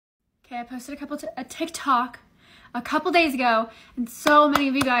Okay, I posted a TikTok a couple days ago, and so many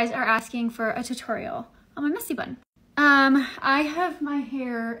of you guys are asking for a tutorial on my messy bun. My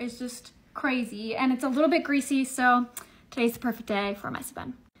hair is just crazy, and it's a little bit greasy, so today's the perfect day for a messy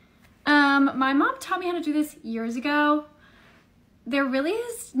bun. My mom taught me how to do this years ago. There really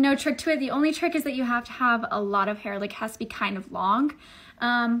is no trick to it. The only trick is that you have to have a lot of hair, like it has to be kind of long,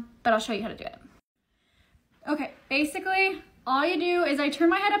 but I'll show you how to do it. Okay, basically, all you do is I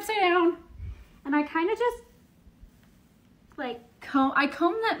turn my head upside down, and I kind of just like comb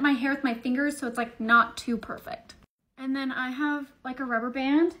my hair with my fingers so it's like not too perfect. And then I have like a rubber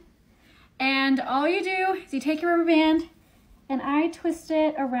band, and all you do is you take your rubber band and I twist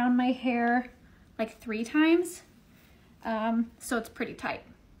it around my hair like 3 times, so it's pretty tight.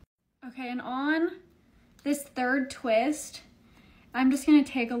 Okay, and on this third twist, I'm just gonna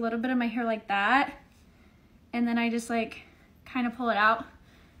take a little bit of my hair like that, and then I just like kind of pull it out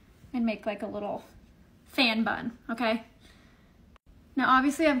and make like a little fan bun, okay? Now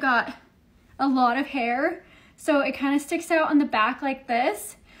obviously I've got a lot of hair, so it kind of sticks out on the back like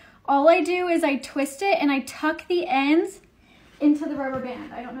this. All I do is I twist it and I tuck the ends into the rubber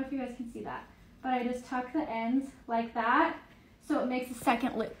band. I don't know if you guys can see that, but I just tuck the ends like that so it makes a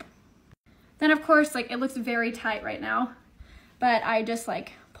second loop. Then of course, like it looks very tight right now, but I just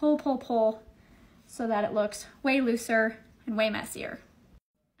like pull so that it looks way looser and way messier.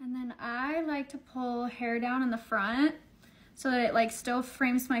 And then I like to pull hair down in the front so that it like still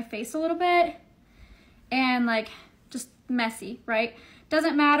frames my face a little bit and like just messy, right?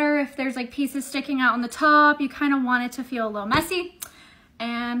 Doesn't matter if there's like pieces sticking out on the top, you kind of want it to feel a little messy.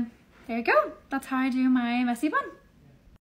 And there you go. That's how I do my messy bun.